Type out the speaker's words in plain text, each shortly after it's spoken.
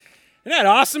Isn't that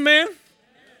awesome, man?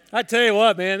 I tell you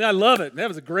what, man, I love it. That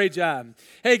was a great job.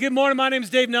 Hey, good morning. My name is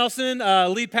Dave Nelson,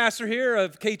 lead pastor here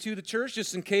of K2 The Church,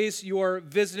 just in case you are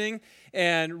visiting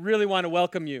and really want to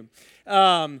welcome you.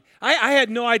 I had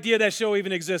no idea that show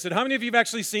even existed. How many of you have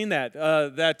actually seen that?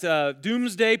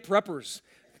 Doomsday Preppers.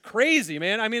 Crazy,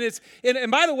 man. I mean,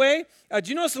 and by the way, do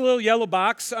you notice the little yellow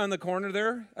box on the corner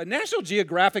there? National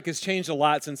Geographic has changed a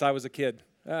lot since I was a kid.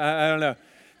 I don't know.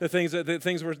 The things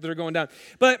that are going down.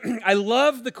 But I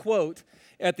love the quote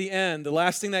at the end. The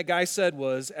last thing that guy said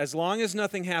was, as long as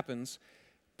nothing happens,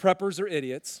 preppers are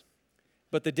idiots,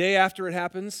 but the day after it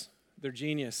happens, they're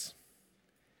genius.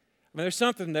 I mean, there's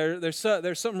something there. There's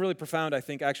something really profound, I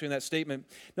think, actually, in that statement.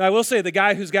 Now, I will say the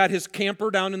guy who's got his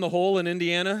camper down in the hole in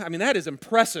Indiana, I mean, that is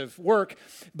impressive work.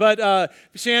 But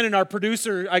Shannon, our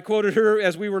producer, I quoted her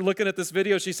as we were looking at this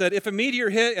video. She said, if a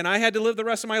meteor hit and I had to live the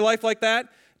rest of my life like that,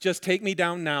 just take me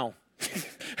down now.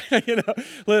 You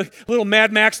know, little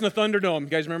Mad Max in the Thunderdome. You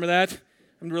guys remember that?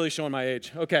 I'm really showing my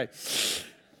age. Okay.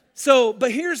 So,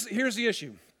 but here's the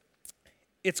issue.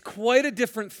 It's quite a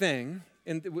different thing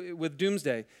with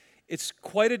doomsday. It's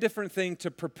quite a different thing to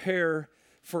prepare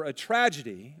for a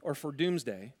tragedy or for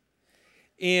doomsday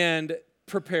and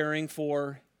preparing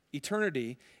for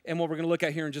eternity, and what we're going to look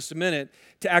at here in just a minute,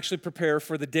 to actually prepare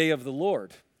for the day of the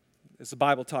Lord, as the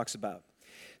Bible talks about.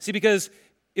 See, because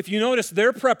if you notice,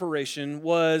 their preparation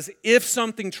was, if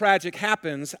something tragic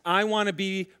happens, I want to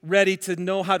be ready to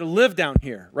know how to live down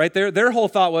here, right? Their whole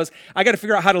thought was, I got to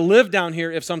figure out how to live down here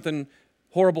if something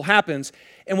horrible happens.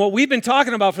 And what we've been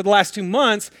talking about for the last 2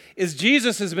 months is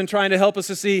Jesus has been trying to help us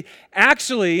to see,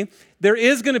 actually, there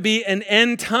is going to be an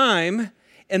end time,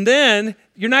 and then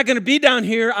you're not going to be down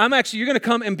here. You're going to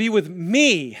come and be with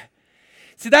me.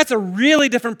 See, that's a really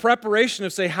different preparation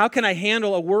of, say, how can I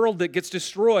handle a world that gets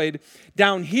destroyed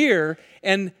down here,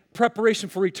 and preparation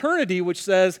for eternity, which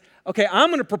says, okay, I'm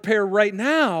going to prepare right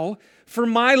now for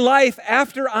my life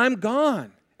after I'm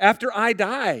gone, after I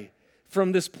die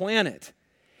from this planet.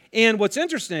 And what's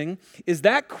interesting is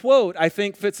that quote, I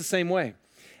think, fits the same way.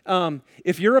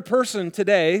 If you're a person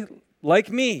today, like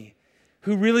me,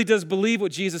 who really does believe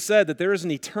what Jesus said, that there is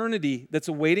an eternity that's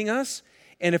awaiting us,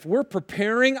 and if we're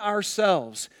preparing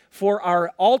ourselves for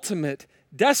our ultimate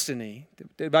destiny,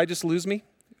 did I just lose me?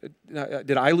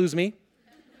 Did I lose me?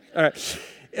 All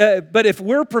right. But if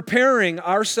we're preparing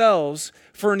ourselves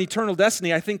for an eternal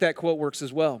destiny, I think that quote works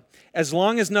as well. As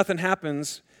long as nothing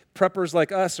happens, preppers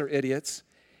like us are idiots,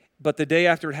 but the day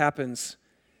after it happens,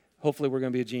 hopefully we're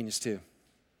going to be a genius too.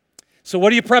 So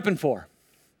what are you prepping for?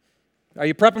 Are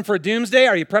you prepping for a doomsday?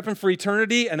 Are you prepping for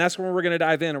eternity? And that's where we're going to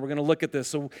dive in, and we're going to look at this.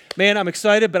 So, man, I'm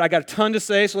excited, but I got a ton to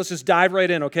say, so let's just dive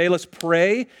right in, okay? Let's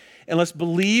pray, and let's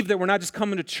believe that we're not just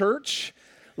coming to church.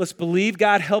 Let's believe,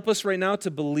 God, help us right now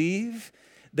to believe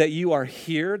that you are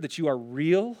here, that you are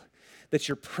real, that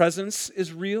your presence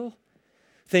is real.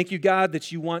 Thank you, God, that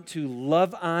you want to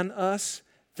love on us.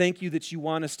 Thank you that you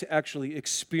want us to actually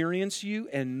experience you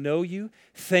and know you.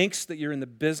 Thanks that you're in the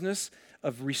business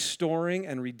of restoring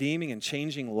and redeeming and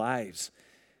changing lives.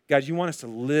 God, you want us to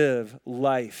live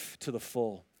life to the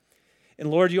full.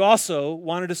 And Lord, you also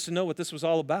wanted us to know what this was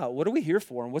all about. What are we here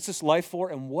for? And what's this life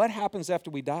for? And what happens after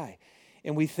we die?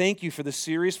 And we thank you for this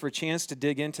series, for a chance to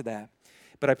dig into that.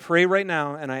 But I pray right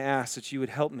now, and I ask that you would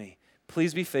help me.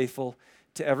 Please be faithful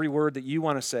to every word that you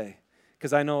want to say.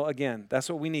 Because I know, again, that's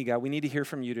what we need, God. We need to hear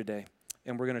from you today.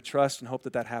 And we're going to trust and hope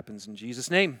that that happens. In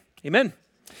Jesus' name, amen.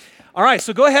 All right,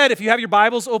 so go ahead. If you have your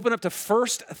Bibles, open up to 1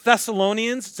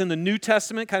 Thessalonians. It's in the New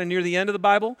Testament, kind of near the end of the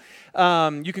Bible.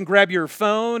 You can grab your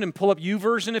phone and pull up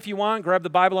YouVersion if you want. Grab the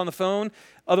Bible on the phone.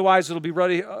 Otherwise, it'll be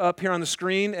ready up here on the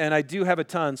screen, and I do have a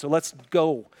ton, so let's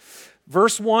go.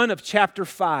 Verse 1 of chapter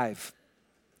 5.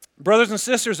 Brothers and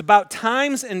sisters, about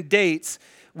times and dates,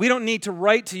 we don't need to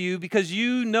write to you because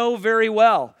you know very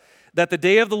well that the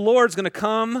day of the Lord is going to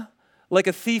come like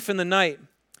a thief in the night.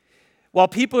 While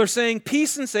people are saying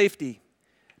peace and safety,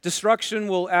 destruction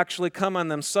will actually come on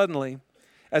them suddenly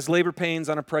as labor pains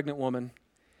on a pregnant woman,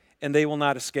 and they will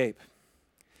not escape.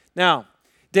 Now,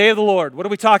 day of the Lord, what are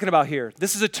we talking about here?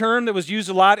 This is a term that was used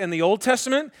a lot in the Old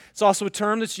Testament. It's also a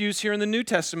term that's used here in the New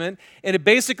Testament, and it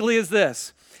basically is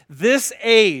this. This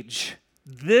age,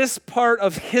 this part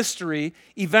of history,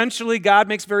 eventually God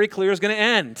makes very clear is going to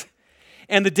end.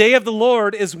 And the day of the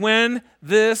Lord is when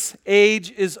this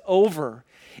age is over.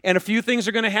 And a few things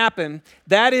are going to happen.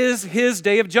 That is his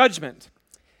day of judgment.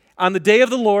 On the day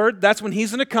of the Lord, that's when he's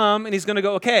going to come and he's going to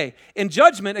go, okay, in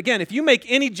judgment, again, if you make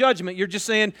any judgment, you're just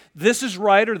saying this is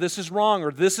right or this is wrong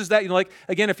or this is that. You know, like,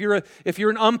 again, if you're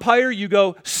an umpire, you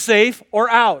go safe or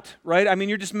out, right? I mean,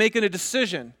 you're just making a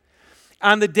decision.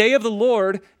 On the day of the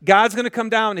Lord, God's going to come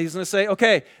down and he's going to say,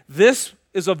 okay, this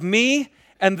is of me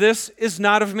and this is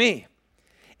not of me.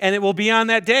 And it will be on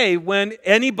that day when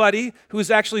anybody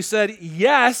who's actually said,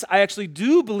 yes, I actually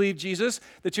do believe, Jesus,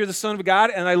 that you're the Son of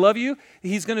God and I love you,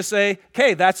 he's going to say,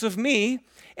 okay, that's of me.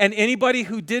 And anybody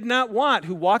who did not want,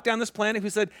 who walked down this planet,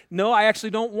 who said, no, I actually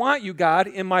don't want you, God,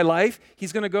 in my life,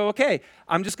 he's going to go, okay,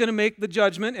 I'm just going to make the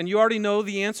judgment. And you already know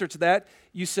the answer to that.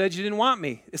 You said you didn't want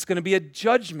me. It's going to be a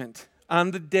judgment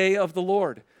on the day of the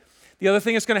Lord. The other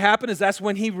thing that's going to happen is that's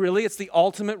when it's the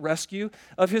ultimate rescue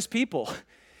of his people.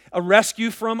 A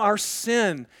rescue from our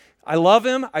sin. I love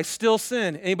him, I still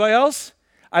sin. Anybody else?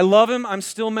 I love him, I'm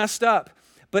still messed up.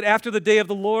 But after the day of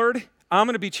the Lord, I'm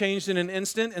going to be changed in an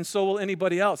instant, and so will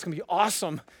anybody else. It's going to be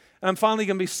awesome. And I'm finally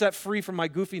going to be set free from my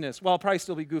goofiness. Well, I'll probably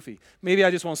still be goofy. Maybe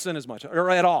I just won't sin as much, or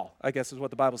at all, I guess is what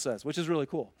the Bible says, which is really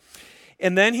cool.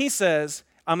 And then he says,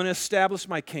 I'm going to establish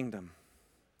my kingdom.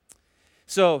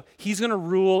 So he's going to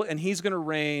rule, and he's going to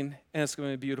reign, and it's going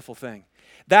to be a beautiful thing.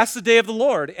 That's the day of the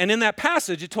Lord. And in that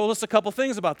passage, it told us a couple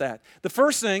things about that. The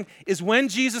first thing is when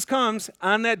Jesus comes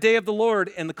on that day of the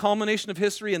Lord and the culmination of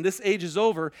history and this age is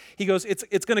over, he goes,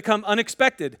 it's going to come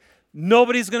unexpected.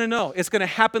 Nobody's going to know. It's going to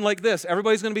happen like this.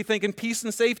 Everybody's going to be thinking peace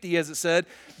and safety, as it said,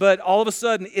 but all of a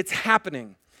sudden, it's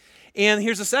happening. And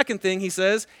here's the second thing he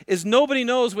says, is nobody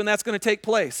knows when that's going to take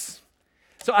place.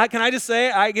 So can I just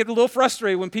say, I get a little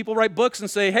frustrated when people write books and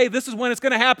say, hey, this is when it's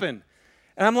going to happen.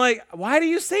 And I'm like, why do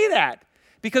you say that?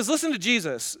 Because listen to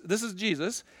Jesus. This is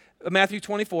Jesus, Matthew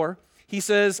 24. He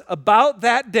says, about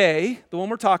that day, the one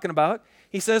we're talking about,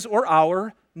 he says, or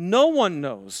hour, no one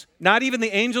knows, not even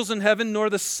the angels in heaven, nor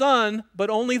the Son,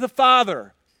 but only the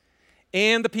Father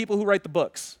and the people who write the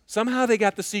books. Somehow they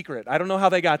got the secret. I don't know how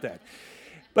they got that.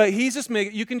 But he's just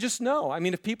you can just know. I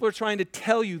mean, if people are trying to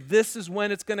tell you this is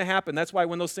when it's going to happen, that's why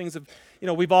when those things have,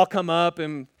 we've all come up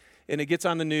and it gets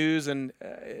on the news and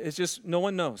it's just, no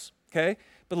one knows, okay?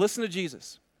 But listen to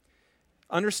Jesus.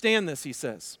 Understand this, he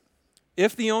says.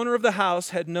 If the owner of the house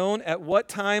had known at what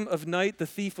time of night the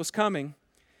thief was coming,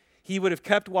 he would have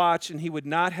kept watch and he would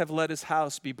not have let his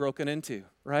house be broken into,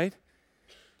 right?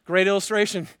 Great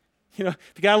illustration. If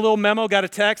you got a little memo, got a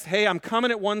text, hey, I'm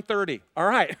coming at 1:30. All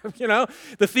right,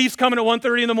 the thief's coming at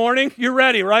 1:30 in the morning. You're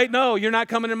ready, right? No, you're not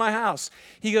coming in my house.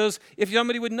 He goes, if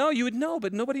somebody would know, you would know,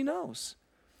 but nobody knows.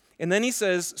 And then he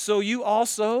says, so you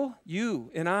also,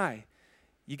 you and I,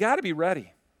 you got to be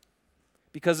ready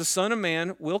because the Son of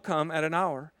Man will come at an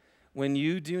hour when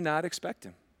you do not expect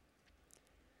him.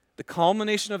 The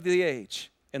culmination of the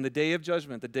age and the day of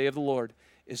judgment, the day of the Lord,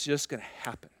 is just going to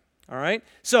happen. All right?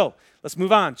 So let's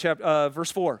move on.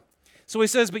 Verse 4. So he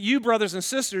says, but you, brothers and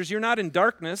sisters, you're not in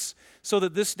darkness so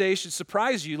that this day should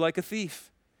surprise you like a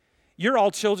thief. You're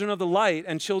all children of the light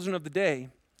and children of the day.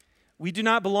 We do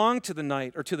not belong to the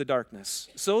night or to the darkness.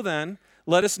 So then,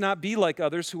 let us not be like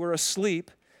others who are asleep,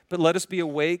 but let us be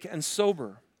awake and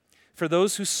sober. For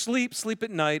those who sleep, sleep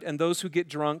at night, and those who get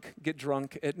drunk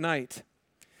at night.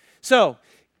 So,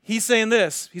 he's saying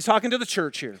this. He's talking to the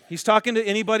church here. He's talking to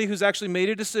anybody who's actually made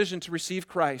a decision to receive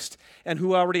Christ and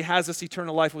who already has this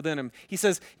eternal life within him. He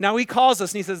says, now he calls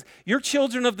us and he says, you're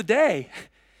children of the day.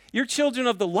 You're children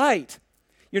of the light.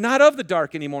 You're not of the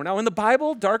dark anymore. Now, in the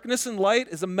Bible, darkness and light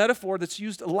is a metaphor that's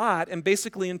used a lot and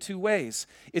basically in two ways.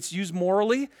 It's used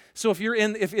morally. So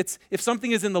if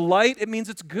something is in the light, it means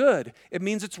it's good. It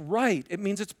means it's right. It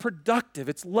means it's productive.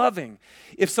 It's loving.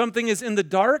 If something is in the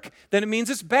dark, then it means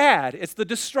it's bad. It's the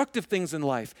destructive things in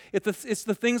life. It's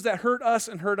the things that hurt us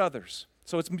and hurt others.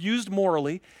 So it's used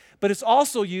morally, but it's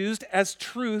also used as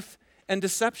truth and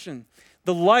deception.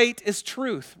 The light is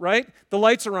truth, right? The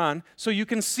lights are on, so you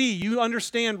can see, you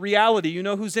understand reality. You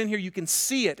know who's in here, you can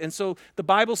see it. And so the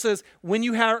Bible says, when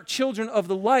you are children of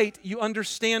the light, you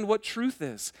understand what truth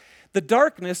is. The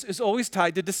darkness is always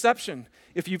tied to deception.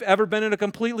 If you've ever been in a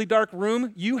completely dark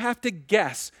room, you have to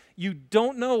guess. You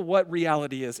don't know what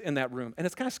reality is in that room, and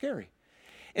it's kind of scary.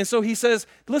 And so he says,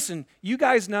 listen, you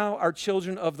guys now are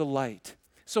children of the light.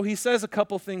 So he says a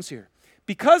couple things here.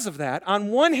 Because of that, on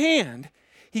one hand,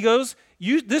 he goes,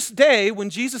 this day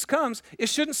when Jesus comes, it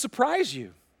shouldn't surprise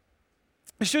you.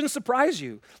 It shouldn't surprise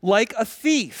you like a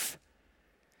thief.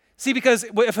 See, because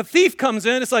if a thief comes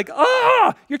in, it's like,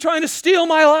 you're trying to steal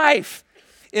my life.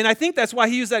 And I think that's why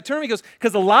he used that term. He goes,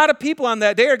 because a lot of people on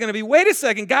that day are going to be, wait a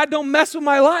second, God, don't mess with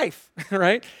my life,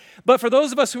 right? But for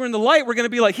those of us who are in the light, we're going to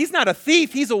be like, he's not a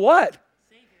thief, he's a what?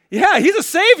 Savior. Yeah, he's a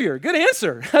savior. Good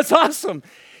answer. That's awesome.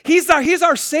 He's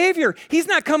our Savior. He's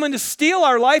not coming to steal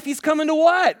our life. He's coming to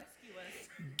what?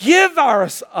 Give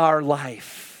us our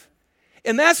life.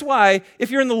 And that's why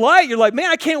if you're in the light, you're like, man,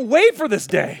 I can't wait for this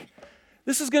day.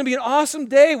 This is going to be an awesome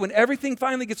day when everything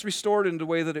finally gets restored in the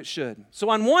way that it should. So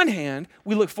on one hand,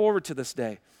 we look forward to this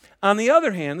day. On the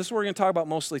other hand, this is what we're going to talk about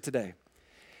mostly today.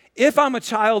 If I'm a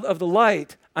child of the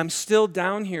light, I'm still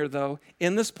down here, though,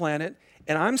 in this planet,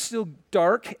 and I'm still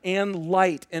dark and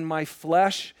light in my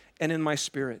flesh and in my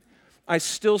spirit. I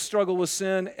still struggle with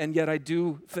sin, and yet I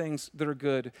do things that are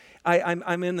good.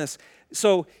 I'm in this.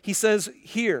 So he says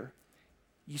here,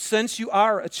 since you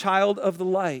are a child of the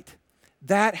light,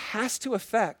 that has to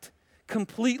affect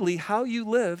completely how you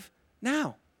live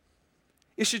now.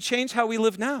 It should change how we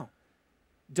live now.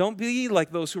 Don't be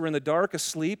like those who are in the dark,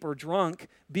 asleep, or drunk.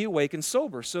 Be awake and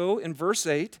sober. So in verse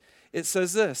 8, it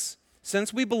says this,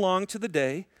 since we belong to the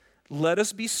day, let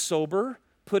us be sober,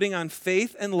 putting on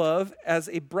faith and love as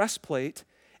a breastplate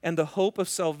and the hope of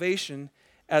salvation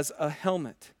as a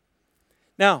helmet.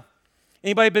 Now,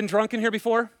 anybody been drunk in here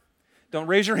before? Don't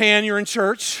raise your hand, you're in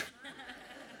church.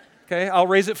 Okay, I'll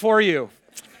raise it for you.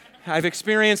 I've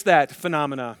experienced that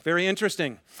phenomena. Very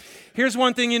interesting. Here's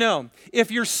one thing you know.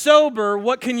 If you're sober,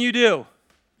 what can you do?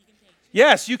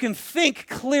 Yes, you can think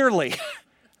clearly,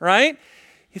 right?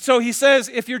 So he says,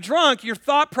 if you're drunk, your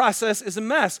thought process is a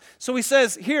mess. So he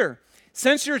says here,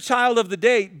 since you're a child of the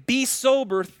day, be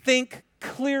sober, think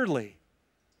clearly.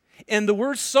 And the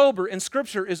word sober in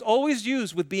Scripture is always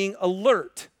used with being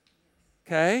alert,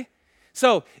 okay?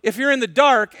 So if you're in the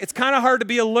dark, it's kind of hard to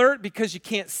be alert because you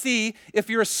can't see. If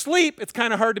you're asleep, it's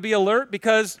kind of hard to be alert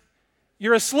because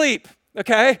you're asleep,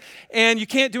 okay? And you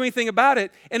can't do anything about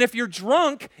it. And if you're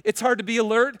drunk, it's hard to be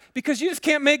alert because you just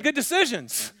can't make good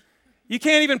decisions. You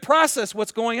can't even process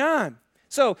what's going on.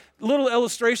 So, little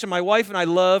illustration, my wife and I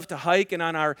love to hike, and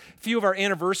on our few of our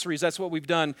anniversaries, that's what we've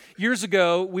done. Years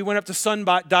ago, we went up to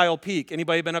Sundial Peak.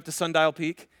 Anybody been up to Sundial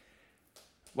Peak?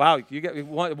 Wow, you got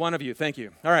one of you. Thank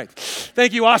you. All right.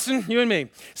 Thank you, Austin, you and me.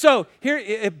 So, here,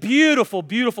 a beautiful,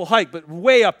 beautiful hike, but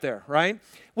way up there, right?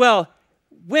 Well,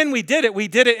 when we did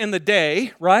it in the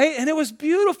day, right? And it was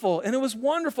beautiful and it was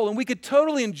wonderful and we could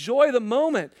totally enjoy the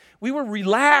moment. We were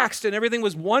relaxed and everything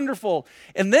was wonderful.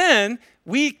 And then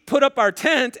we put up our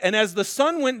tent, and as the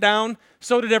sun went down,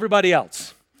 so did everybody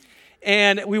else.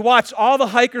 And we watched all the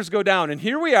hikers go down. And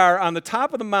here we are on the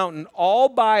top of the mountain all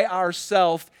by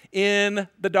ourselves in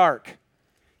the dark.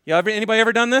 Anybody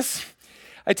ever done this?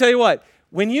 I tell you what,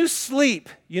 when you sleep,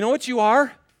 you know what you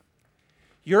are?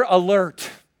 You're alert.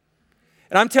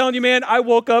 And I'm telling you, man, I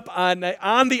woke up on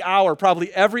the hour,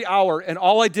 probably every hour, and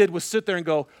all I did was sit there and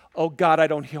go, oh, God,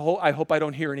 I hope I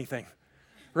don't hear anything,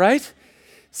 right?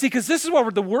 See, because this is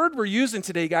what the word we're using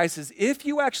today, guys, is if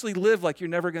you actually live like you're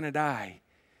never going to die,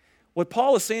 what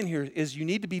Paul is saying here is you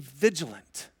need to be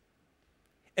vigilant.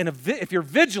 And if you're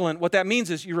vigilant, what that means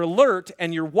is you're alert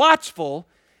and you're watchful,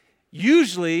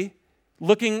 usually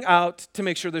looking out to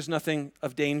make sure there's nothing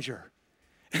of danger.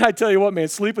 And I tell you what, man,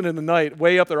 sleeping in the night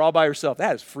way up there all by yourself,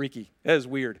 that is freaky. That is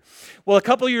weird. Well, a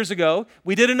couple years ago,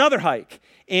 we did another hike,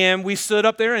 and we stood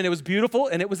up there, and it was beautiful,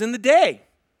 and it was in the day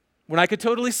when I could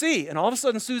totally see. And all of a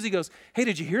sudden, Susie goes, hey,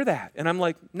 did you hear that? And I'm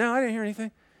like, no, I didn't hear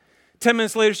anything. 10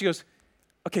 minutes later, she goes,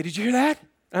 okay, did you hear that?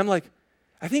 And I'm like,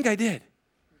 I think I did.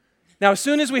 Now, as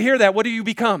soon as we hear that, what do you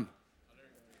become?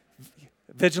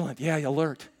 Vigilant. Yeah,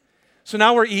 alert. So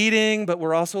now we're eating, but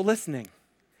we're also listening.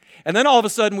 And then all of a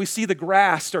sudden, we see the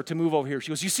grass start to move over here. She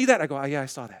goes, you see that? I go, oh, yeah, I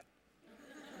saw that.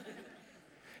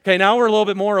 Okay, now we're a little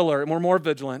bit more alert, and we're more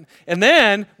vigilant. And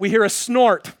then we hear a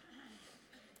snort.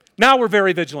 Now we're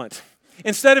very vigilant.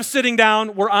 Instead of sitting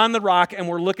down, we're on the rock, and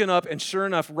we're looking up, and sure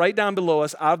enough, right down below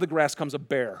us, out of the grass comes a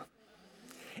bear.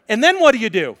 And then what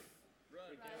do?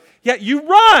 Yeah, you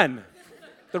run.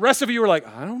 The rest of you are like,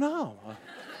 I don't know.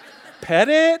 Pet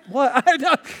it? What? I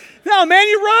don't. No, man,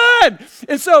 you run.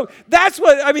 And so that's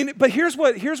but here's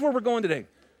where we're going today.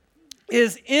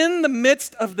 Is in the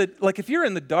midst of if you're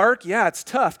in the dark, yeah, it's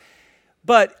tough.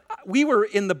 But we were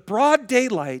in the broad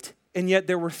daylight, and yet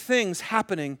there were things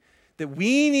happening that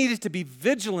we needed to be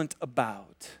vigilant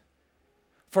about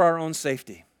for our own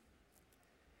safety.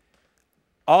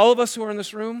 All of us who are in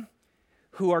this room,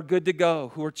 who are good to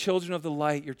go, who are children of the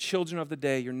light, you're children of the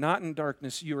day, you're not in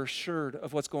darkness, you are assured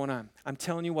of what's going on. I'm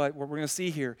telling you what we're going to see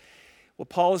here, what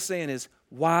Paul is saying is,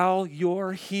 while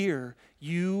you're here,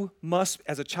 you must,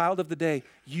 as a child of the day,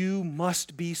 you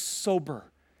must be sober.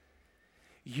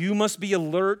 You must be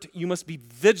alert, you must be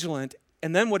vigilant.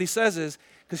 And then what he says is,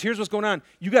 because here's what's going on,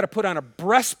 you got to put on a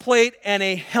breastplate and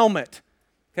a helmet,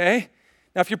 okay?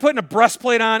 Now, if you're putting a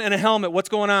breastplate on and a helmet, what's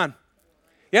going on?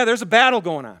 Yeah, there's a battle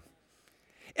going on.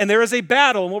 And there is a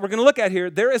battle, and what we're going to look at here,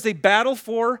 there is a battle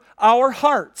for our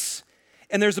hearts,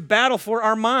 and there's a battle for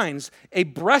our minds. A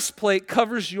breastplate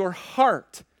covers your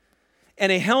heart,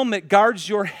 and a helmet guards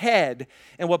your head.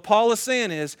 And what Paul is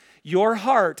saying is, your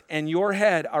heart and your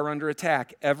head are under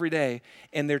attack every day,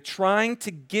 and they're trying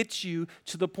to get you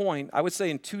to the point, I would say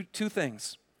in two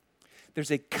things. There's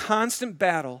a constant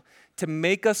battle to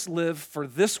make us live for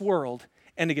this world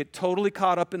and to get totally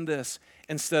caught up in this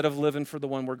instead of living for the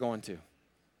one we're going to.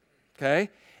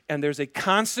 Okay? And there's a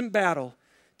constant battle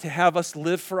to have us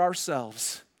live for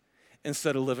ourselves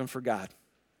instead of living for God.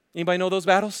 Anybody know those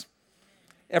battles?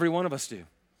 Every one of us do.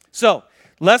 So,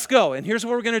 let's go. And here's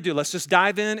what we're going to do. Let's just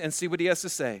dive in and see what he has to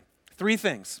say. 3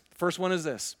 things. First one is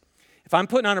this. If I'm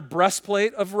putting on a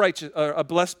breastplate of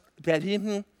a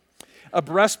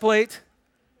breastplate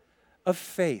of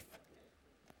faith,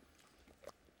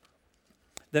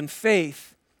 then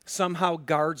faith somehow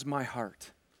guards my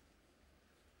heart.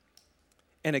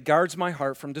 And it guards my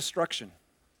heart from destruction.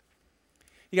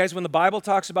 You guys, when the Bible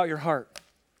talks about your heart,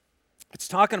 it's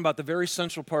talking about the very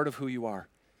central part of who you are.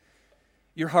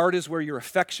 Your heart is where your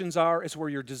affections are. It's where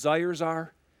your desires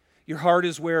are. Your heart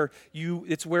is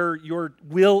it's where your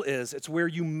will is. It's where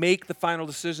you make the final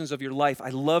decisions of your life. I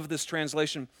love this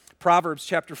translation. Proverbs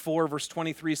chapter 4, verse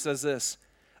 23 says this,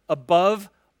 above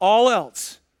all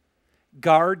else,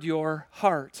 guard your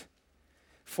heart,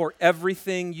 for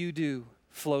everything you do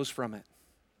flows from it.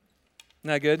 Isn't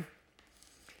that good?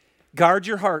 Guard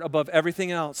your heart above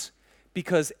everything else,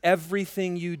 because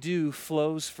everything you do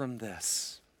flows from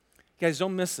this. Guys,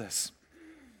 don't miss this.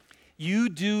 You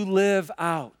do live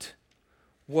out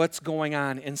what's going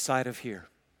on inside of here.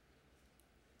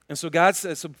 And so God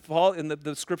says, so Paul, and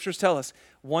the scriptures tell us,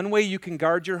 one way you can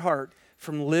guard your heart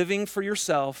from living for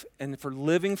yourself and for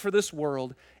living for this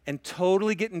world and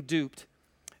totally getting duped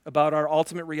about our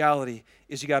ultimate reality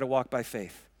is you got to walk by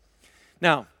faith.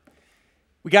 Now,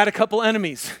 we got a couple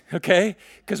enemies, okay?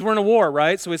 Because we're in a war,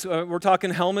 right? So we're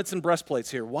talking helmets and breastplates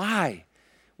here. Why?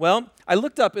 Well, I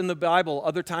looked up in the Bible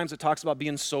other times it talks about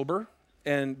being sober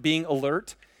and being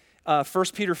alert. 1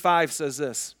 Peter 5 says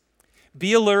this,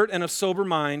 be alert and of sober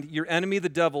mind. Your enemy, the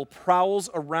devil, prowls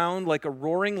around like a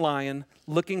roaring lion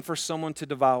looking for someone to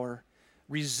devour.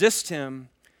 Resist him,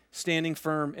 standing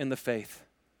firm in the faith.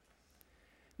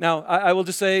 Now, I will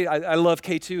just say, I love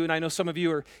K2, and I know some of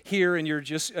you are here and you're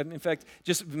just, in fact,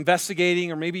 just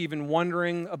investigating or maybe even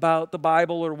wondering about the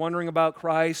Bible or wondering about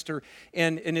Christ.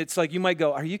 And it's like, you might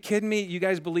go, are you kidding me? You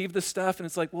guys believe this stuff? And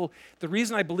it's like, well, the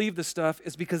reason I believe this stuff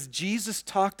is because Jesus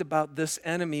talked about this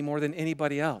enemy more than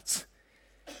anybody else.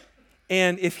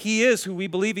 And if he is who we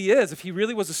believe he is, if he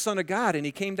really was the Son of God, and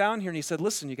he came down here and he said,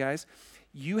 listen, you guys,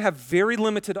 you have very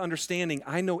limited understanding.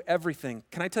 I know everything.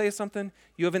 Can I tell you something?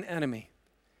 You have an enemy.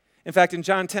 In fact, in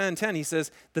John 10:10, he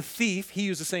says, the thief, he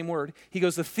used the same word, he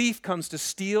goes, the thief comes to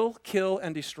steal, kill,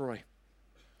 and destroy.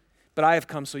 But I have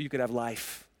come so you could have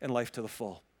life, and life to the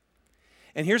full.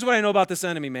 And here's what I know about this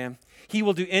enemy, man. He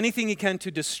will do anything he can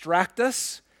to distract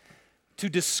us, to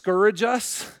discourage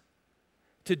us,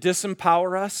 to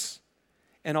disempower us,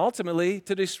 and ultimately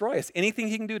to destroy us. Anything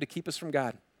he can do to keep us from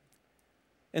God.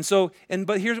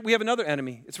 But here we have another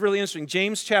enemy. It's really interesting.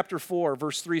 James chapter 4,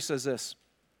 verse 3 says this.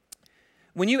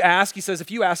 When you ask, he says, if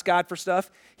you ask God for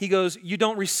stuff, he goes, you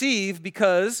don't receive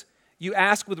because you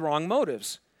ask with wrong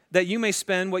motives, that you may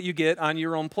spend what you get on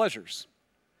your own pleasures.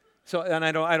 So, and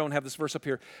I don't have this verse up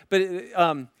here, but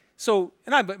and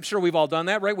I'm sure we've all done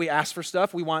that, right? We ask for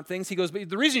stuff, we want things. He goes, but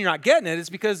the reason you're not getting it is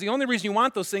because the only reason you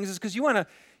want those things is because you want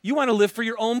to live for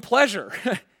your own pleasure.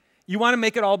 You want to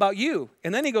make it all about you.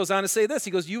 And then he goes on to say this.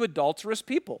 He goes, you adulterous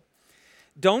people.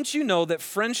 Don't you know that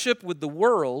friendship with the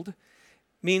world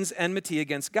means enmity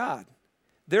against God?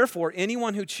 Therefore,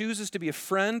 anyone who chooses to be a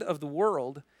friend of the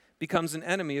world becomes an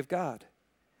enemy of God.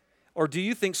 Or do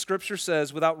you think Scripture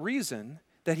says, without reason,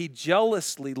 that he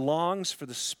jealously longs for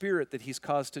the Spirit that he's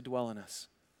caused to dwell in us?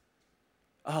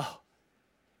 Oh.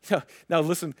 Now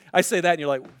listen, I say that and you're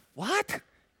like, what?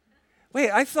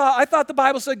 Wait, I thought the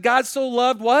Bible said God so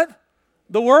loved what?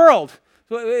 The world.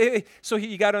 So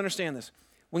you got to understand this.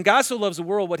 When God so loves the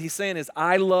world, what he's saying is,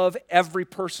 I love every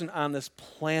person on this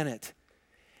planet.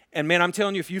 And man, I'm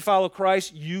telling you, if you follow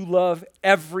Christ, you love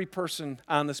every person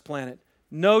on this planet.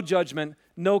 No judgment,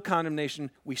 no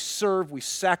condemnation. We serve, we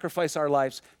sacrifice our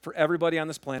lives for everybody on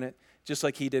this planet, just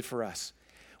like he did for us.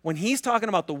 When he's talking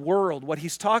about the world, what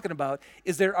he's talking about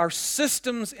is there are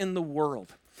systems in the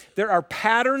world. There are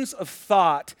patterns of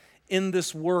thought in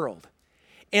this world.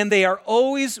 And they are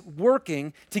always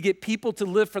working to get people to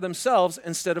live for themselves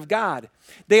instead of God.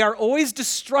 They are always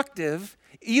destructive,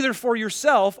 either for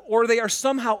yourself or they are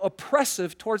somehow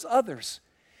oppressive towards others.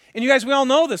 And you guys, we all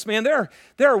know this, man. There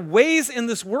are ways in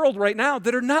this world right now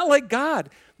that are not like God.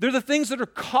 They're the things that are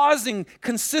causing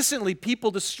consistently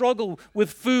people to struggle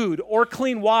with food or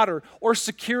clean water or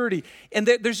security. And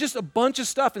there's just a bunch of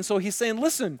stuff. And so he's saying,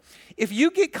 listen, if you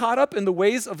get caught up in the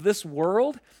ways of this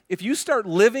world, if you start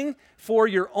living for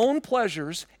your own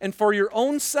pleasures and for your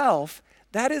own self,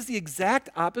 that is the exact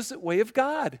opposite way of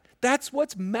God. That's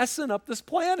what's messing up this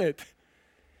planet.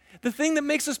 The thing that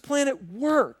makes this planet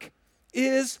work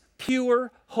is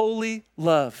pure, holy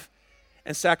love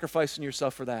and sacrificing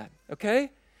yourself for that, okay?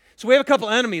 So we have a couple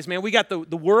enemies, man. We got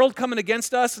the world coming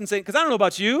against us and saying, because I don't know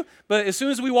about you, but as soon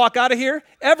as we walk out of here,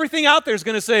 everything out there is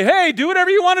going to say, hey, do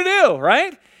whatever you want to do,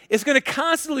 right? It's going to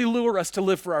constantly lure us to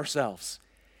live for ourselves.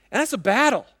 And that's a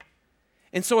battle.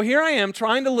 And so here I am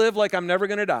trying to live like I'm never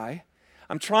going to die.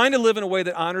 I'm trying to live in a way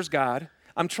that honors God.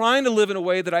 I'm trying to live in a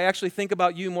way that I actually think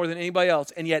about you more than anybody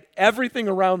else, and yet everything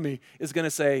around me is going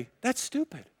to say, that's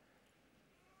stupid.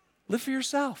 Live for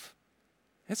yourself.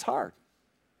 It's hard.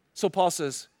 So Paul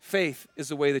says, faith is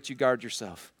the way that you guard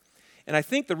yourself. And I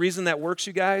think the reason that works,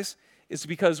 you guys, is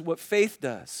because what faith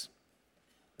does.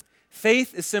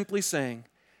 Faith is simply saying,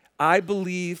 I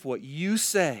believe what you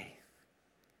say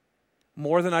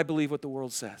more than I believe what the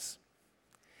world says.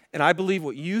 And I believe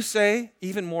what you say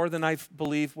even more than I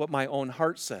believe what my own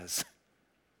heart says.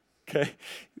 Okay?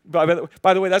 By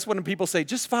the way, that's when people say,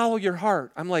 just follow your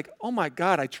heart. I'm like, oh my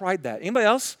God, I tried that. Anybody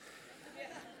else?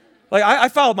 Like, I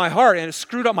followed my heart and it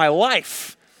screwed up my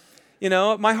life. You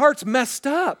know, my heart's messed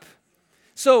up.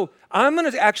 So I'm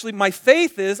going to actually, my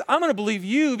faith is, I'm going to believe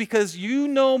you because you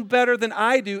know better than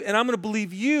I do, and I'm going to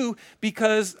believe you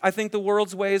because I think the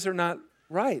world's ways are not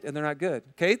right and they're not good.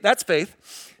 Okay? That's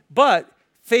faith. But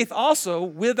faith also,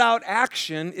 without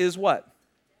action, is what?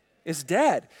 Is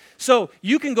dead. So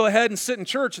you can go ahead and sit in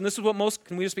church, and this is what most,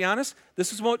 can we just be honest?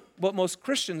 This is what most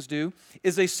Christians do,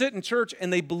 is they sit in church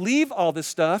and they believe all this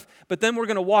stuff, but then we're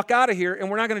going to walk out of here and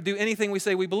we're not going to do anything we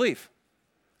say we believe.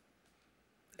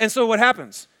 And so what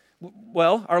happens?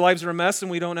 Well, our lives are a mess and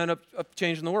we don't end up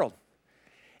changing the world.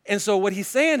 And so what he's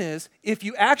saying is, if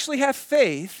you actually have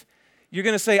faith, you're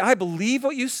going to say, I believe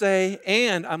what you say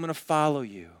and I'm going to follow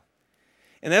you.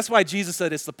 And that's why Jesus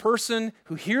said it's the person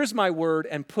who hears my word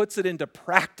and puts it into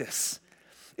practice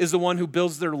is the one who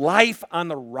builds their life on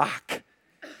the rock.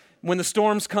 When the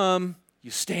storms come,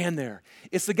 you stand there.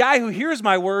 It's the guy who hears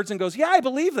my words and goes, yeah, I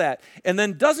believe that, and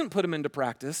then doesn't put them into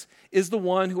practice is the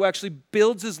one who actually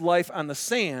builds his life on the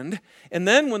sand. And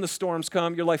then when the storms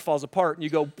come, your life falls apart and you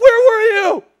go, where were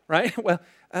you? Right?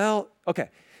 Well, okay.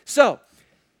 So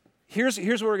here's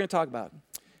what we're going to talk about.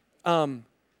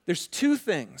 There's two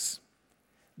things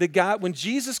that God, when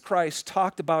Jesus Christ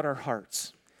talked about our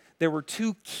hearts, there were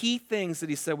two key things that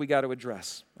he said we got to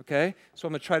address, okay? So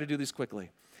I'm going to try to do these quickly.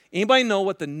 Anybody know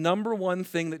what the number one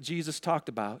thing that Jesus talked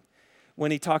about when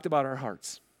he talked about our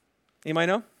hearts? Anybody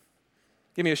know?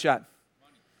 Give me a shot.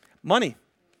 Money.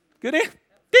 Good answer.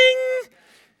 Ding!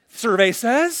 Survey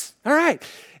says. All right,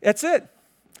 that's it.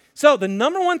 So the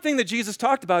number one thing that Jesus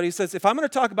talked about, he says, if I'm going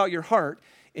to talk about your heart,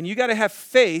 and you got to have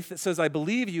faith that says, I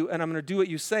believe you, and I'm going to do what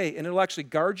you say, and it'll actually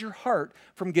guard your heart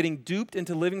from getting duped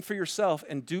into living for yourself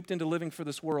and duped into living for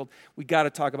this world. We got to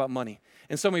talk about money.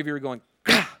 And some of you are going,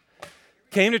 Gah!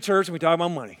 Came to church and we talk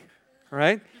about money, all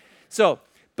right? So,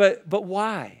 but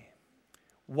why?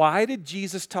 Why did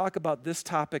Jesus talk about this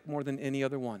topic more than any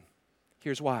other one?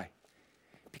 Here's why.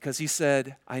 Because he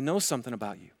said, I know something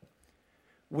about you.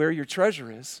 Where your treasure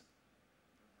is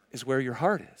where your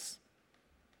heart is.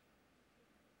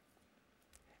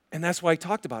 And that's why he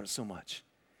talked about it so much.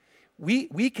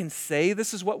 We can say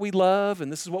this is what we love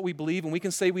and this is what we believe, and we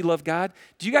can say we love God.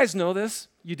 Do you guys know this?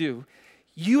 You do.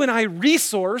 You and I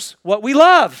resource what we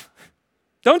love,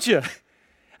 don't you?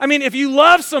 I mean, if you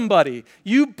love somebody,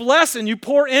 you bless and you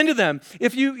pour into them.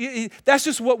 That's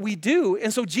just what we do.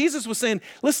 And so Jesus was saying,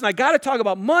 listen, I got to talk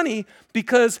about money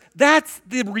because that's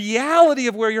the reality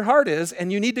of where your heart is,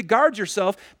 and you need to guard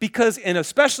yourself because, and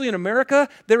especially in America,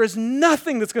 there is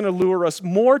nothing that's going to lure us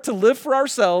more to live for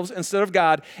ourselves instead of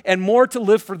God and more to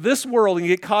live for this world and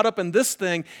get caught up in this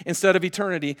thing instead of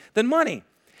eternity than money.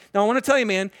 Now, I want to tell you,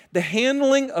 man, the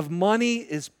handling of money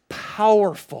is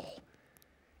powerful.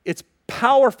 It's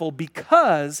powerful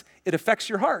because it affects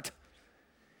your heart.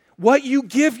 What you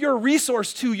give your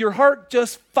resource to, your heart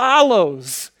just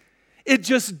follows. It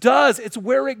just does. It's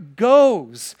where it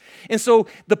goes. And so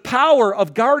the power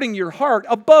of guarding your heart,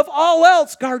 above all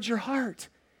else, guard your heart.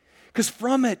 Because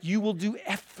from it, you will do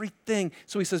everything.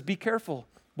 So he says, be careful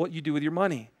what you do with your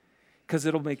money because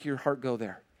it'll make your heart go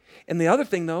there. And the other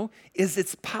thing, though, is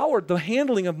its power. The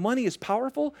handling of money is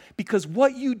powerful because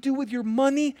what you do with your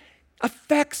money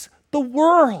affects the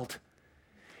world.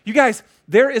 You guys,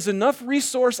 there is enough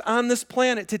resource on this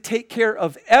planet to take care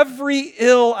of every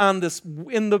ill on this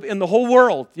in the whole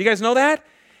world. You guys know that?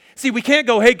 See, we can't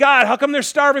go, hey, God, how come there's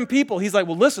starving people? He's like,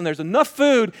 well, listen, there's enough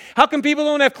food. How come people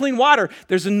don't have clean water?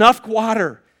 There's enough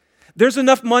water. There's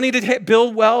enough money to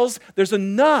build wells. There's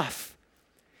enough.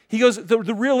 He goes, the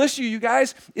real issue, you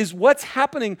guys, is what's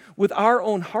happening with our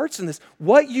own hearts in this.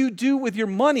 What you do with your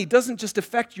money doesn't just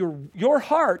affect your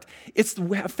heart. It's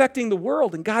affecting the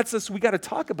world. And God says, we got to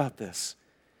talk about this.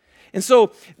 And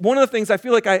so one of the things I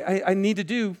feel like I need to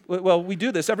do, well, we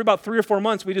do this. Every about 3 or 4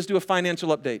 months, we just do a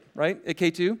financial update, right, at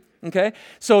K2, okay?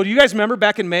 So do you guys remember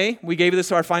back in May, we gave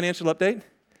this our financial update,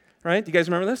 right? Do you guys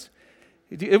remember this?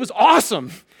 It was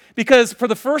awesome. Because for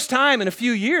the first time in a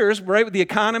few years, right, with the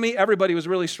economy, everybody was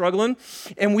really struggling,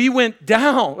 and we went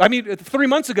down. 3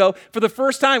 months ago, for the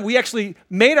first time, we actually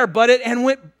made our budget and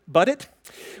went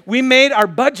We made our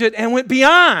budget and went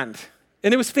beyond,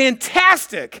 and it was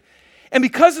fantastic. And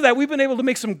because of that, we've been able to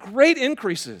make some great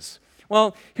increases.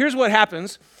 Well, here's what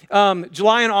happens.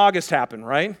 July and August happen,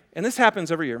 right? And this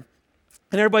happens every year.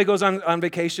 And everybody goes on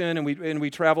vacation, and we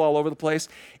travel all over the place.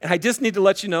 And I just need to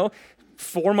let you know,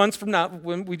 4 months from now,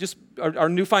 when our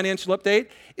new financial update,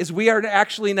 is we are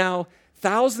actually now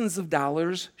thousands of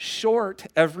dollars short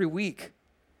every week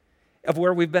of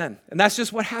where we've been. And that's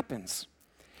just what happens.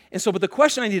 And so, but the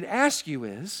question I need to ask you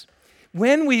is,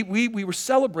 when we were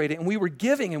celebrating and we were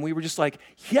giving and we were just like,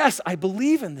 yes, I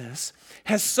believe in this,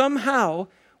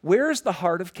 where's the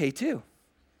heart of K2,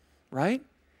 right?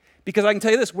 Because I can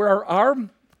tell you this, where our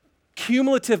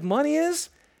cumulative money is,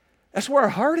 that's where our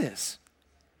heart is.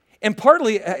 And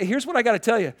partly, here's what I got to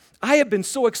tell you. I have been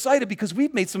so excited because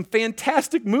we've made some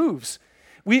fantastic moves.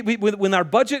 When our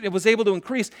budget was able to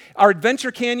increase, our Adventure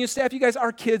Canyon staff, you guys,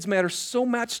 our kids matter so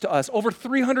much to us. Over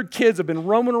 300 kids have been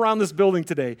roaming around this building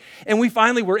today. And we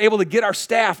finally were able to get our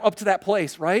staff up to that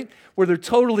place, right? Where they're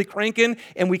totally cranking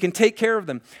and we can take care of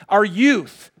them. Our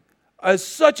youth is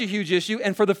such a huge issue.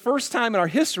 And for the first time in our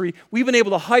history, we've been able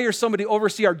to hire somebody to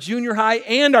oversee our junior high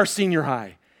and our senior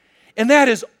high. And that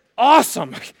is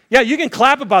awesome. Yeah, you can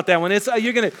clap about that one.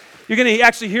 You're gonna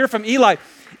actually hear from Eli.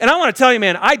 And I want to tell you,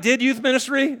 man, I did youth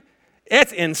ministry.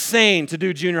 It's insane to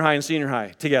do junior high and senior high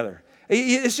together.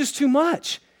 It's just too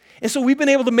much. And so we've been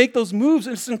able to make those moves,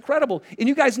 and it's incredible. And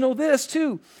you guys know this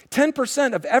too.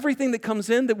 10% of everything that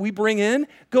comes in that we bring in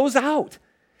goes out.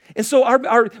 And so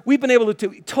we've been able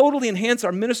to totally enhance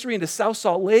our ministry into South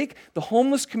Salt Lake, the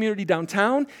homeless community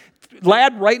downtown.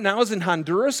 Lad right now is in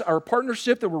Honduras, our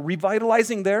partnership that we're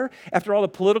revitalizing there after all the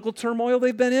political turmoil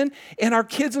they've been in. And our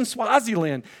kids in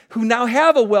Swaziland who now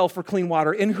have a well for clean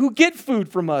water and who get food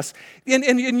from us.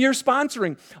 And you're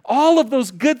sponsoring. All of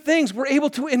those good things we're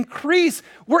able to increase.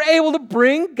 We're able to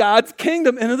bring God's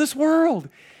kingdom into this world.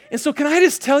 And so can I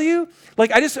just tell you,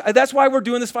 that's why we're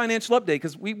doing this financial update,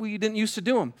 because we didn't used to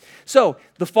do them. So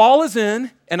the fall is in,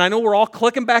 and I know we're all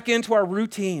clicking back into our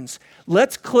routines.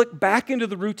 Let's click back into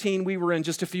the routine we were in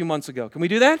just a few months ago. Can we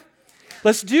do that?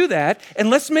 Let's do that, and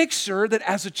let's make sure that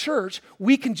as a church,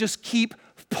 we can just keep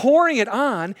pouring it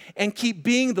on and keep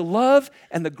being the love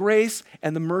and the grace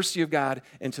and the mercy of God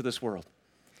into this world.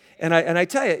 And I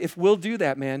tell you, if we'll do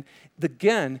that, man,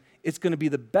 again, it's going to be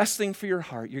the best thing for your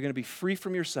heart. You're going to be free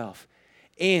from yourself,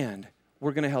 and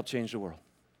we're going to help change the world.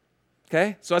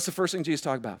 Okay? So that's the first thing Jesus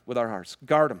talked about with our hearts.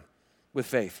 Guard them with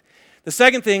faith. The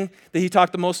second thing that he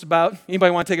talked the most about,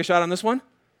 anybody want to take a shot on this one?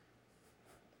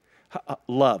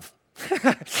 Love.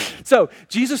 So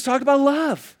Jesus talked about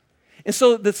love. And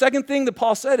so the second thing that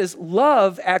Paul said is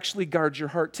love actually guards your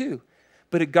heart too,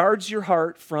 but it guards your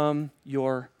heart from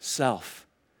yourself.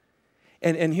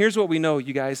 And here's what we know,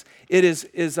 you guys. It is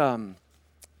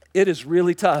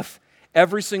really tough.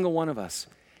 Every single one of us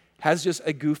has just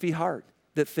a goofy heart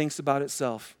that thinks about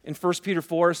itself. In 1 Peter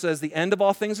 4, it says, the end of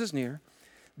all things is near.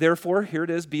 Therefore, here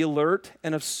it is, be alert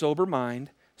and of sober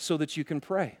mind so that you can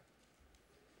pray.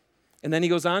 And then he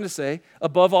goes on to say,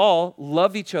 above all,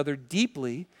 love each other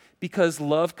deeply because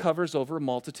love covers over a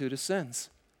multitude of sins.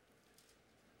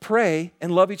 Pray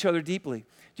and love each other deeply.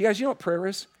 Do you guys, you know what prayer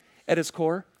is at its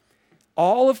core?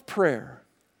 All of prayer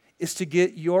is to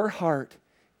get your heart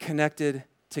connected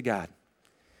to God.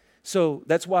 So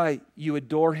that's why you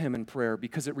adore him in prayer,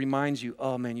 because it reminds you,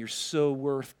 oh man, you're so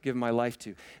worth giving my life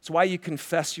to. It's why you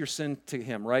confess your sin to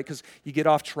him, right? Because you get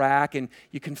off track and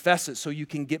you confess it so you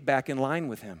can get back in line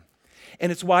with him.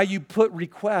 And it's why you put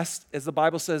requests, as the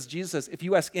Bible says, Jesus says, if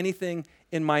you ask anything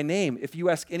in my name, if you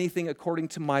ask anything according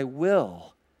to my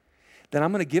will, then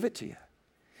I'm going to give it to you.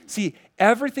 See,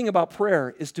 everything about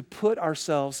prayer is to put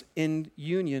ourselves in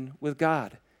union with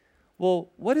God. Well,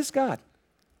 what is God?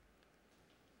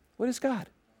 What is God?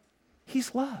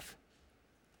 He's love.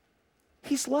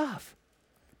 He's love.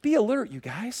 Be alert, you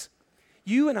guys.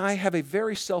 You and I have a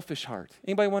very selfish heart.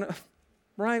 Anybody want to,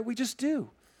 right? We just do.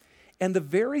 And the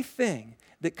very thing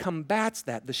that combats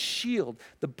that, the shield,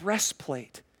 the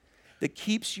breastplate that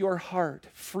keeps your heart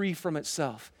free from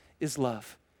itself is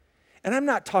love. And I'm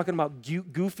not talking about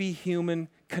goofy human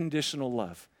conditional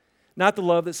love. Not the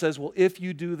love that says, well, if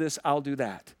you do this, I'll do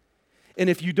that. And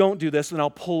if you don't do this, then I'll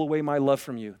pull away my love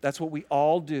from you. That's what we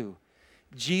all do.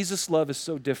 Jesus' love is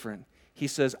so different. He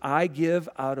says, I give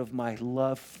out of my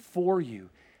love for you.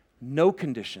 No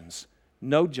conditions,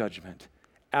 no judgment,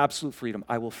 absolute freedom.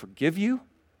 I will forgive you.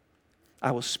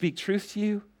 I will speak truth to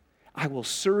you. I will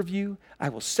serve you. I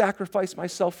will sacrifice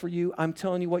myself for you. I'm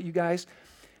telling you what, you guys,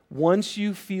 once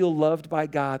you feel loved by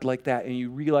God like that and you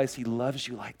realize He loves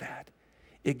you like that,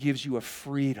 it gives you a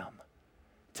freedom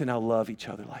to now love each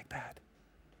other like that.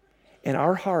 And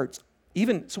our hearts,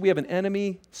 even, so we have an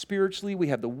enemy spiritually, we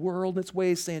have the world in its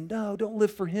ways saying, no, don't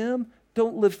live for him.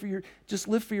 Don't live for just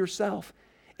live for yourself.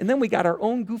 And then we got our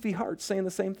own goofy hearts saying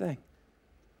the same thing.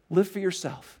 Live for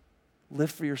yourself. Live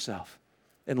for yourself.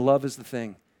 And love is the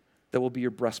thing that will be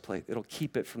your breastplate. It'll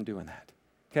keep it from doing that.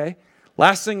 Okay?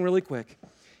 Last thing really quick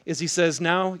is he says,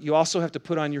 now you also have to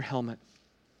put on your helmet.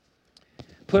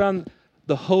 Put on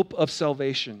the hope of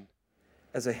salvation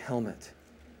as a helmet.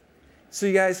 So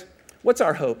you guys, what's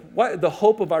our hope? What the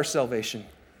hope of our salvation?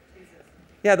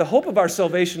 Yeah, the hope of our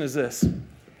salvation is this.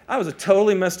 I was a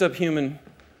totally messed up human.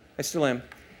 I still am.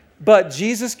 But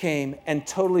Jesus came and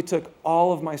totally took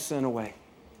all of my sin away,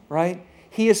 right?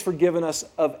 He has forgiven us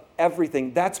of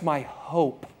everything. That's my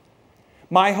hope.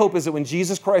 My hope is that when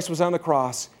Jesus Christ was on the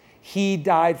cross, He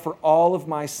died for all of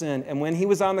my sin. And when He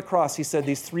was on the cross, He said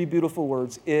these three beautiful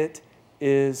words, it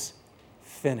is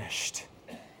finished.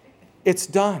 It's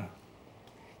done.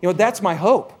 You know, that's my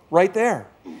hope right there.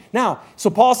 Now,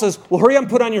 so Paul says, well, hurry up and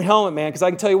put on your helmet, man, because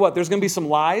I can tell you what, there's going to be some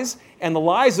lies, and the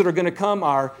lies that are going to come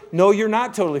are, no, you're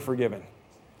not totally forgiven.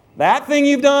 That thing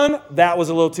you've done, that was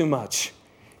a little too much.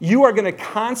 You are going to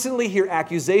constantly hear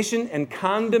accusation and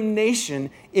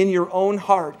condemnation in your own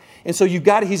heart. And so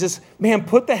he says, man,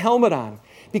 put the helmet on.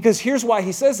 Because here's why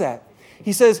he says that.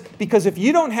 He says, because if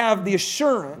you don't have the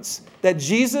assurance that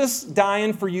Jesus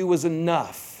dying for you was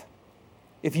enough,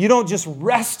 if you don't just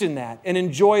rest in that and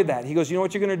enjoy that, he goes, you know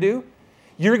what you're going to do?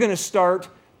 You're going to start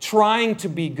trying to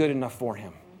be good enough for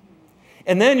Him.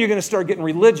 And then you're going to start getting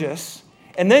religious,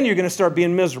 and then you're going to start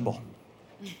being miserable.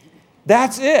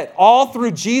 That's it. All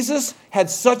through Jesus had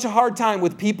such a hard time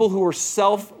with people who were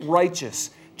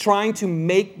self-righteous, trying to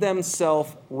make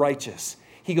themselves righteous.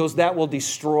 He goes, that will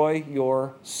destroy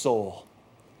your soul.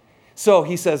 So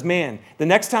he says, man, the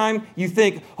next time you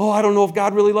think, oh, I don't know if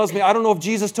God really loves me. I don't know if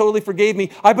Jesus totally forgave me.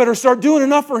 I better start doing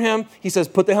enough for Him. He says,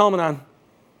 put the helmet on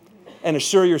and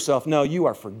assure yourself, no, you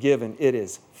are forgiven. It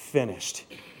is finished.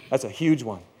 That's a huge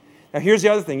one. Now, here's the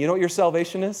other thing. You know what your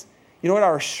salvation is? You know what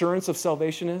our assurance of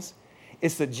salvation is?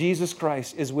 It's that Jesus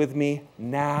Christ is with me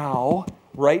now,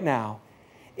 right now,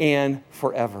 and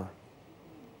forever.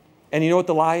 And you know what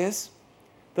the lie is?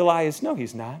 The lie is, no,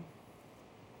 He's not.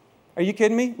 Are you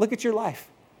kidding me? Look at your life.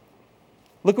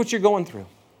 Look what you're going through.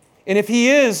 And if He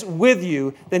is with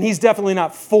you, then He's definitely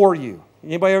not for you.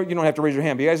 Anybody ever, you don't have to raise your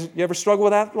hand, but you ever struggle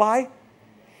with that lie?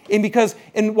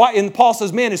 And Paul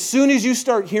says, man, as soon as you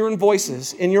start hearing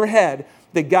voices in your head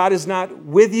that God is not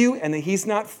with you and that He's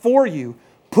not for you,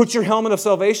 put your helmet of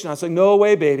salvation on. I say, no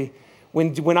way, baby.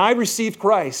 When I received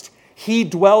Christ, He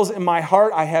dwells in my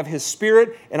heart. I have His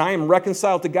Spirit, and I am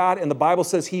reconciled to God, and the Bible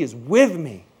says He is with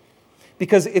me.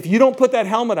 Because if you don't put that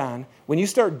helmet on, when you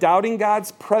start doubting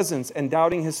God's presence and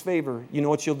doubting His favor, you know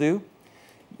what you'll do?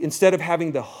 Instead of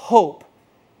having the hope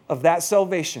of that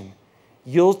salvation,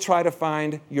 you'll try to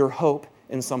find your hope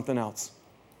in something else.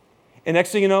 And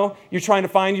next thing you know, you're trying to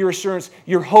find your assurance,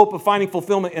 your hope of finding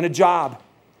fulfillment in a job.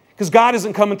 Because God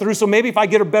isn't coming through, so maybe if I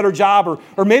get a better job,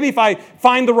 or maybe if I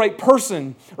find the right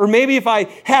person, or maybe if I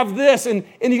have this, and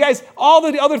you guys,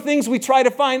 all the other things we try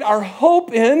to find our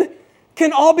hope in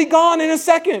can all be gone in a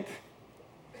second.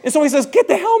 And so he says, get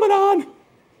the helmet on,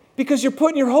 because you're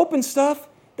putting your hope in stuff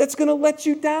that's going to let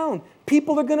you down.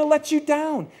 People are going to let you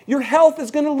down. Your health is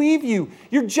going to leave you.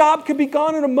 Your job could be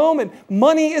gone in a moment.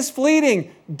 Money is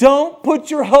fleeting. Don't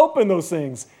put your hope in those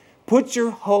things. Put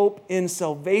your hope in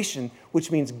salvation,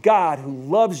 which means God, who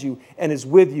loves you and is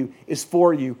with you, is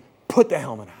for you. Put the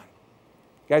helmet on.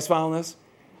 You guys following this?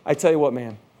 I tell you what,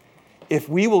 man. If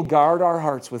we will guard our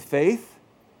hearts with faith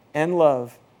and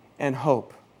love and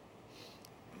hope,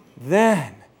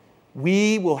 then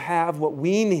we will have what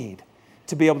we need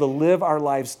to be able to live our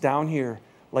lives down here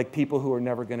like people who are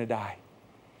never going to die.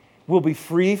 We'll be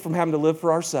free from having to live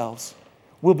for ourselves.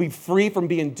 We'll be free from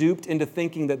being duped into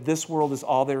thinking that this world is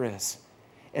all there is.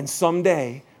 And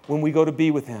someday, when we go to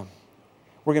be with Him,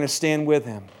 we're going to stand with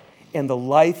Him. And the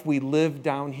life we lived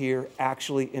down here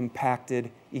actually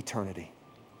impacted eternity.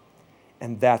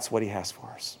 And that's what He has for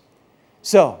us.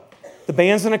 So, the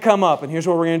band's going to come up, and here's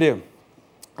what we're going to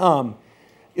do.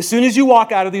 As soon as you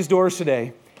walk out of these doors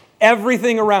today,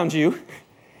 everything around you,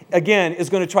 again, is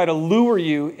going to try to lure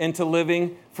you into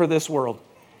living for this world.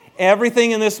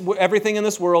 Everything in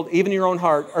this world, even your own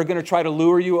heart, are going to try to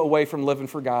lure you away from living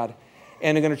for God.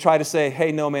 And they're going to try to say,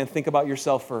 hey, no, man, think about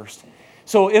yourself first.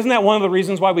 So isn't that one of the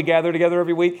reasons why we gather together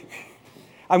every week?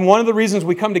 One of the reasons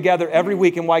we come together every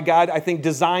week and why God, I think,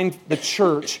 designed the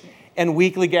church and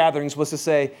weekly gatherings was to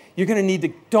say, you're going to need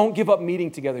to, don't give up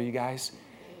meeting together, you guys.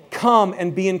 Come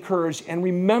and be encouraged and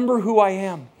remember who I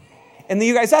am. And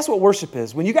you guys, that's what worship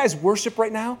is. When you guys worship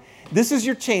right now, this is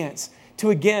your chance to,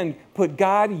 again, put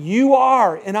God, you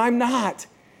are, and I'm not.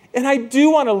 And I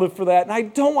do want to live for that, and I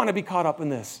don't want to be caught up in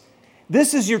this.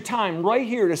 This is your time right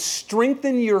here to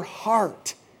strengthen your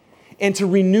heart and to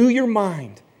renew your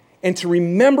mind and to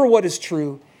remember what is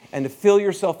true and to fill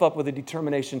yourself up with a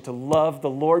determination to love the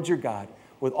Lord your God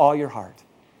with all your heart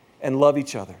and love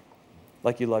each other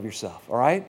like you love yourself, all right?